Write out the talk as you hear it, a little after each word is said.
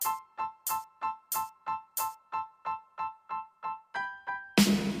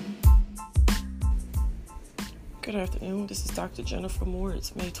Good afternoon. This is Dr. Jennifer Moore.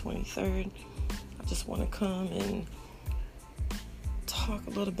 It's May 23rd. I just want to come and talk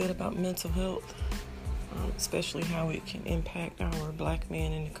a little bit about mental health, especially how it can impact our Black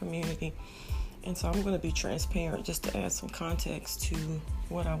men in the community. And so I'm going to be transparent just to add some context to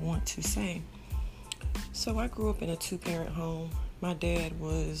what I want to say. So I grew up in a two-parent home. My dad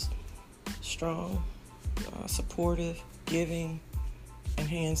was strong, supportive, giving, and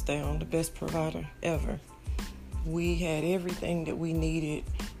hands down the best provider ever. We had everything that we needed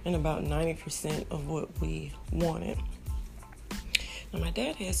and about 90% of what we wanted. Now, my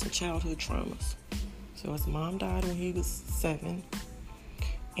dad had some childhood traumas. So his mom died when he was 7,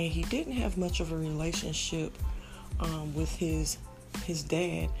 and he didn't have much of a relationship with his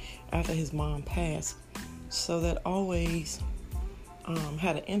dad after his mom passed. So that always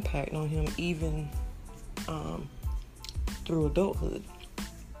had an impact on him, even through adulthood.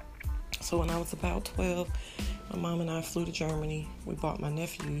 So when I was about 12, my mom and I flew to Germany. We brought my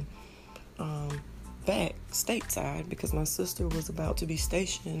nephew back stateside because my sister was about to be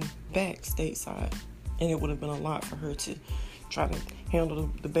stationed back stateside. And it would have been a lot for her to try to handle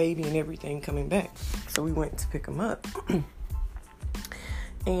the baby and everything coming back. So we went to pick him up.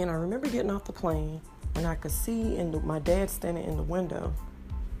 And I remember getting off the plane, and I could see my dad standing in the window.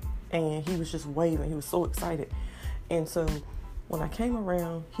 And he was just waving. He was so excited. And so when I came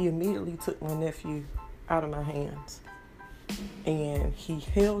around, he immediately took my nephew out of my hands. And he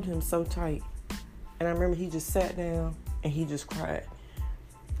held him so tight. And I remember he just sat down and he just cried.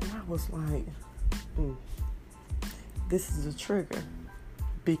 And I was like, this is a trigger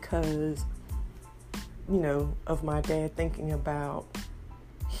because, of my dad thinking about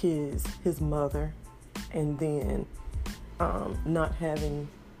his mother and then not having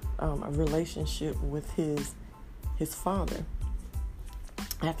a relationship with his father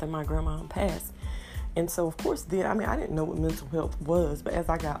after my grandma passed. And so, of course, I didn't know what mental health was, but as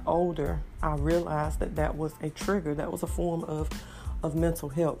I got older, I realized that was a trigger. That was a form of mental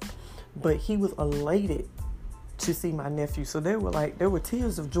health. But he was elated to see my nephew. So there were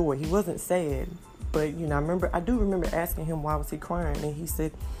tears of joy. He wasn't sad, but, I do remember asking him why was he crying, and he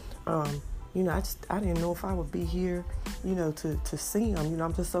said, I didn't know if I would be here, to see him.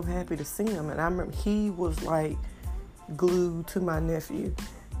 I'm just so happy to see him. And I remember he was like glued to my nephew,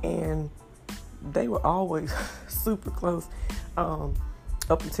 and they were always super close up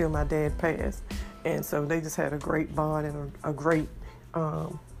until my dad passed. And so they just had a great bond and a great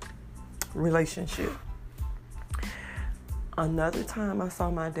relationship. Another time I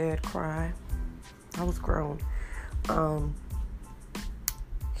saw my dad cry, I was grown.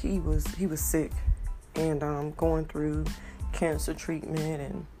 He was sick and going through cancer treatment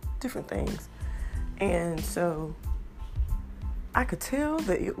and different things. And so I could tell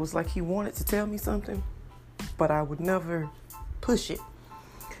that it was like he wanted to tell me something, but I would never push it.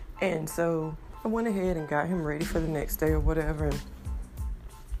 And so I went ahead and got him ready for the next day or whatever. And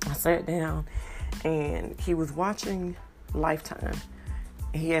I sat down and he was watching Lifetime.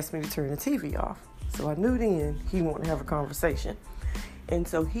 And he asked me to turn the TV off. So I knew then he wanted to have a conversation. And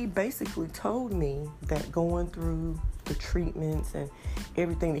so he basically told me that going through the treatments and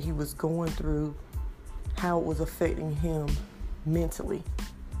everything that he was going through, how it was affecting him mentally.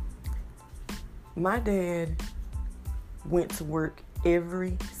 My dad went to work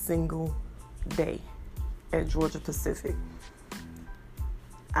every single day at Georgia Pacific.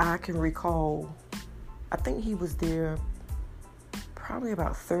 I can recall, I think he was there probably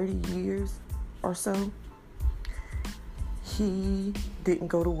about 30 years or so. He didn't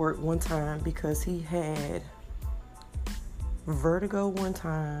go to work one time because he had vertigo one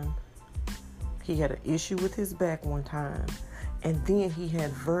time. He had an issue with his back one time. And then he had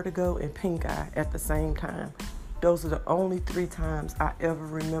vertigo and pink eye at the same time. Those are the only 3 times I ever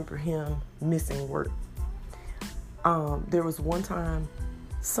remember him missing work. There was one time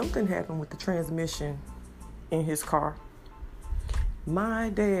something happened with the transmission in his car. My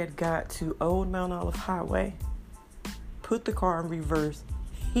dad got to Old Mount Olive Highway, put the car in reverse.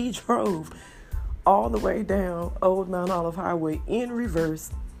 He drove all the way down Old Mount Olive Highway in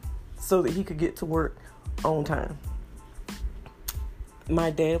reverse so that he could get to work on time. My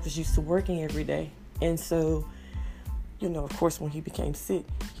dad was used to working every day. And so, of course, when he became sick,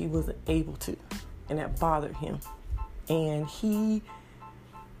 he wasn't able to. And that bothered him. And he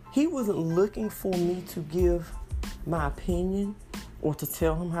wasn't looking for me to give my opinion or to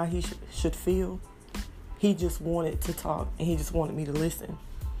tell him how he should feel. He just wanted to talk, and he just wanted me to listen.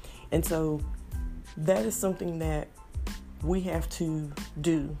 And so that is something that we have to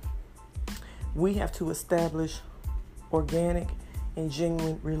do. We have to establish organic and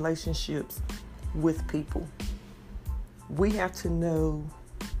genuine relationships with people. we have to know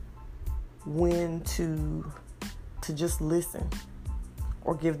when to just listen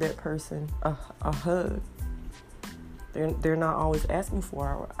or give that person a hug. They're not always asking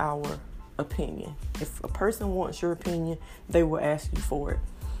for our opinion. If a person wants your opinion, they will ask you for it.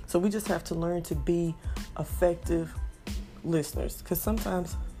 So we just have to learn to be effective listeners, because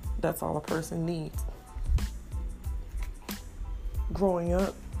sometimes that's all a person needs. Growing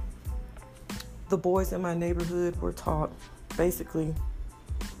up, the boys in my neighborhood were taught basically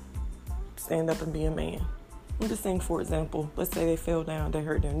stand up and be a man. I'm just saying, for example, let's say they fell down, they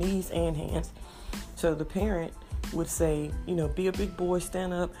hurt their knees and hands. So the parent would say, be a big boy,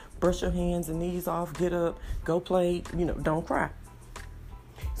 stand up, brush your hands and knees off, get up, go play, don't cry.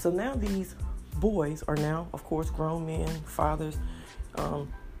 So now these boys are now, of course, grown men, fathers,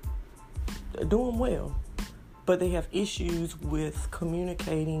 doing well, but they have issues with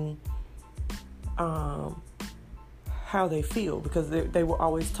communicating how they feel, because they were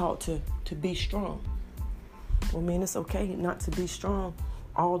always taught to be strong. Well, man, it's okay not to be strong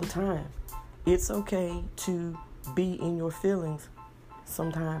all the time. It's okay to be in your feelings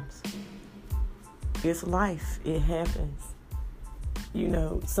sometimes. It's life. It happens.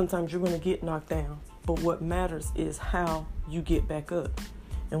 Sometimes you're going to get knocked down, but what matters is how you get back up.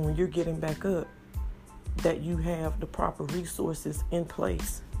 And when you're getting back up, that you have the proper resources in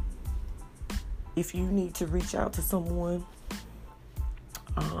place. If you need to reach out to someone,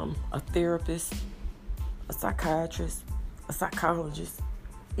 a therapist, a psychiatrist, a psychologist,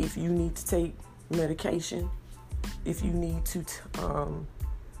 if you need to take medication, if you need to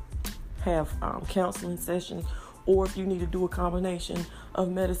have counseling sessions, or if you need to do a combination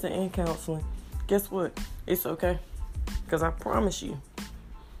of medicine and counseling, guess what? It's okay. Because I promise you,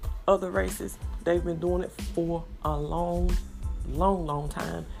 other races, they've been doing it for a long, long, long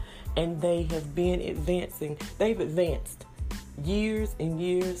time. And they have been advancing. They've advanced years and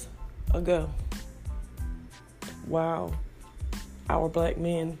years ago. While our black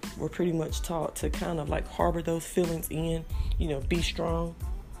men were pretty much taught to kind of like harbor those feelings in, be strong.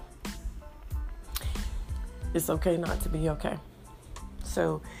 It's okay not to be okay.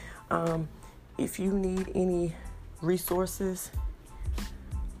 So, if you need any resources,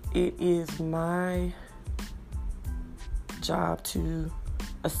 it is my job to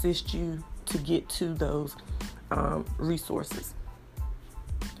assist you to get to those resources.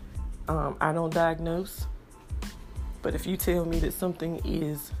 I don't diagnose, but if you tell me that something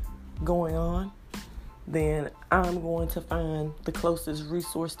is going on, then I'm going to find the closest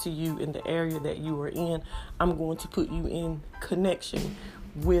resource to you in the area that you are in. I'm going to put you in connection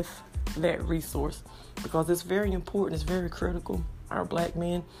with that resource, because it's very important. It's very critical. Our black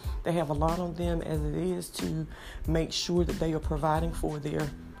men, they have a lot on them as it is to make sure that they are providing for their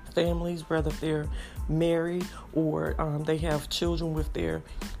families, whether they're married or they have children with their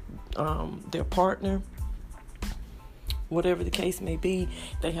partner. Whatever the case may be,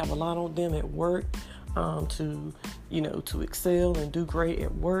 they have a lot on them at work to excel and do great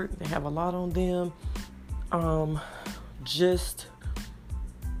at work. They have a lot on them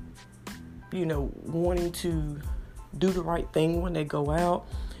wanting to do the right thing when they go out.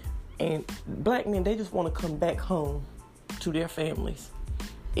 And black men, they just want to come back home to their families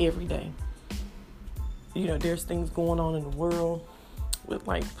every day. There's things going on in the world with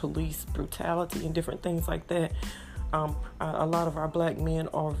like police brutality and different things like that. A lot of our black men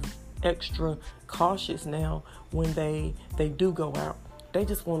are extra cautious now when they do go out. They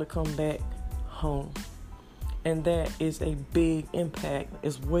just want to come back home. And that is a big impact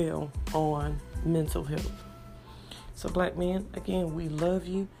as well on mental health. So black men, again, we love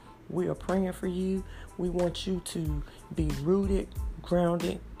you. We are praying for you. We want you to be rooted,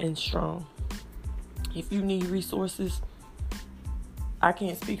 grounded, and strong. If you need resources, I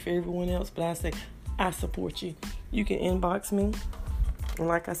can't speak for everyone else, but I say I support you. You can inbox me. And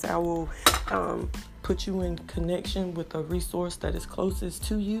like I said, I will put you in connection with a resource that is closest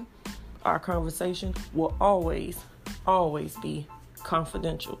to you. Our conversation will always be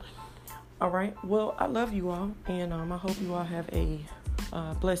confidential. All right. Well, I love you all, and I hope you all have a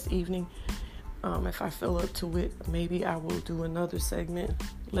blessed evening. If I feel up to it, maybe I will do another segment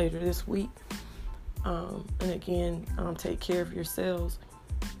later this week. And again, take care of yourselves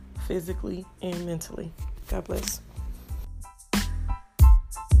physically and mentally. God bless.